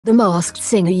The Masked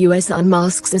Singer US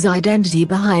unmasks his identity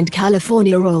behind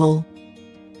California Roll.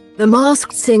 The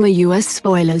Masked Singer US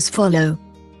spoilers follow.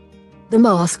 The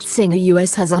Masked Singer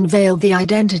US has unveiled the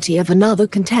identity of another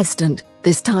contestant,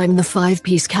 this time the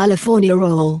five-piece California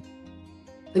Roll.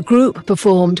 The group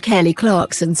performed Kelly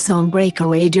Clarkson's song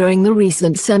Breakaway during the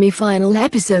recent semi-final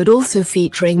episode, also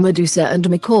featuring Medusa and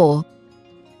Macaw.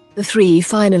 The three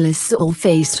finalists all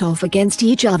faced off against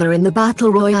each other in the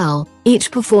Battle Royale, each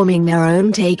performing their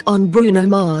own take on Bruno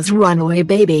Mars' Runaway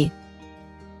Baby.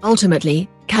 Ultimately,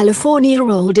 California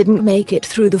Roll didn't make it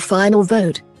through the final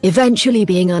vote, eventually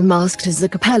being unmasked as the a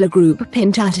cappella group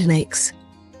Pentatonix.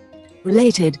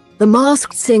 Related, The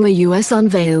Masked Singer US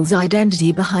unveils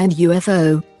identity behind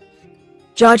UFO.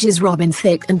 Judges Robin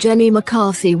Thicke and Jenny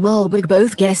McCarthy-Wahlberg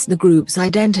both guessed the group's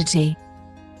identity,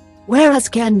 whereas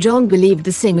Ken Jeong believed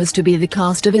the singers to be the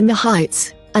cast of In the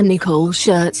Heights, and Nicole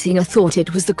Scherzinger thought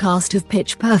it was the cast of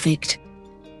Pitch Perfect.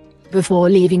 Before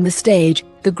leaving the stage,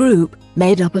 the group,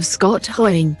 made up of Scott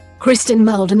Hoying, Kristen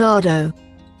Maldonado,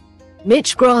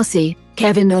 Mitch Grassi,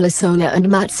 Kevin Olasola and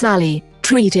Matt Sally,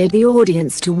 treated the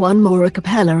audience to one more a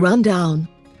cappella rundown.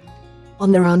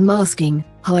 On their unmasking,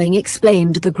 Hoying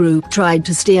explained the group tried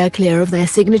to steer clear of their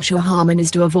signature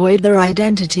harmonies to avoid their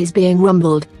identities being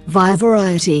rumbled. Via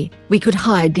Variety, we could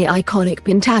hide the iconic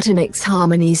Pentatonix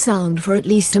harmony sound for at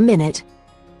least a minute.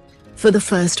 For the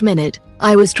first minute,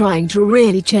 I was trying to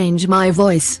really change my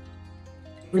voice.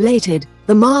 Related,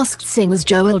 The Masked Singer's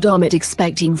Joel Dommett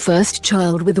expecting first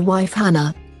child with wife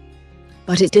Hannah.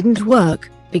 But it didn't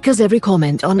work, because every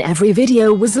comment on every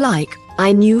video was like,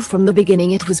 I knew from the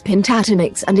beginning it was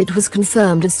Pentatonix, and it was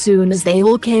confirmed as soon as they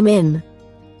all came in.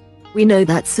 We know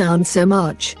that sounds so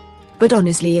much, but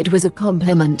honestly it was a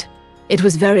compliment. It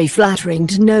was very flattering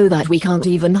to know that we can't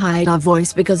even hide our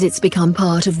voice because it's become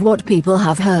part of what people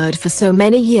have heard for so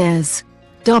many years.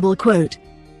 Double quote.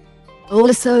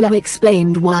 Olasola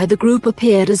explained why the group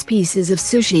appeared as pieces of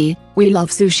sushi. We love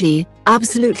sushi,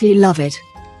 absolutely love it.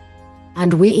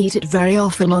 And we eat it very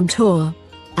often on tour.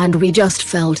 And we just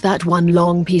felt that one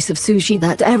long piece of sushi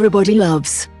that everybody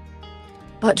loves.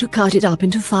 But to cut it up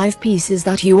into 5 pieces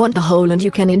that you want the whole and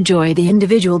you can enjoy the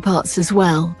individual parts as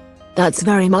well. That's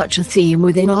very much a theme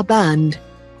within our band.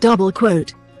 Double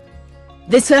quote.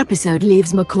 This episode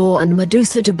leaves Macaw and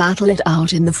Medusa to battle it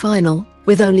out in the final,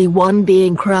 with only one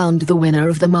being crowned the winner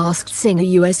of The Masked Singer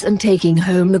US and taking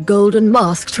home the Golden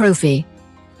Mask Trophy.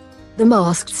 The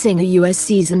Masked Singer US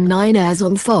Season 9 airs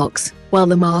on Fox, while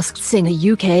The Masked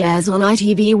Singer UK airs on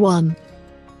ITV1.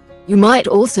 You might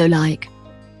also like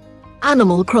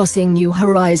Animal Crossing New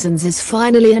Horizons is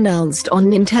finally announced on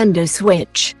Nintendo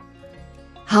Switch.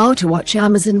 How to watch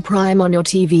Amazon Prime on your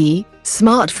TV,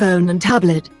 smartphone and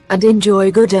tablet, and enjoy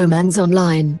Good Omens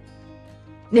online.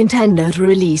 Nintendo to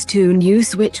release 2 new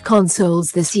Switch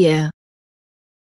consoles this year.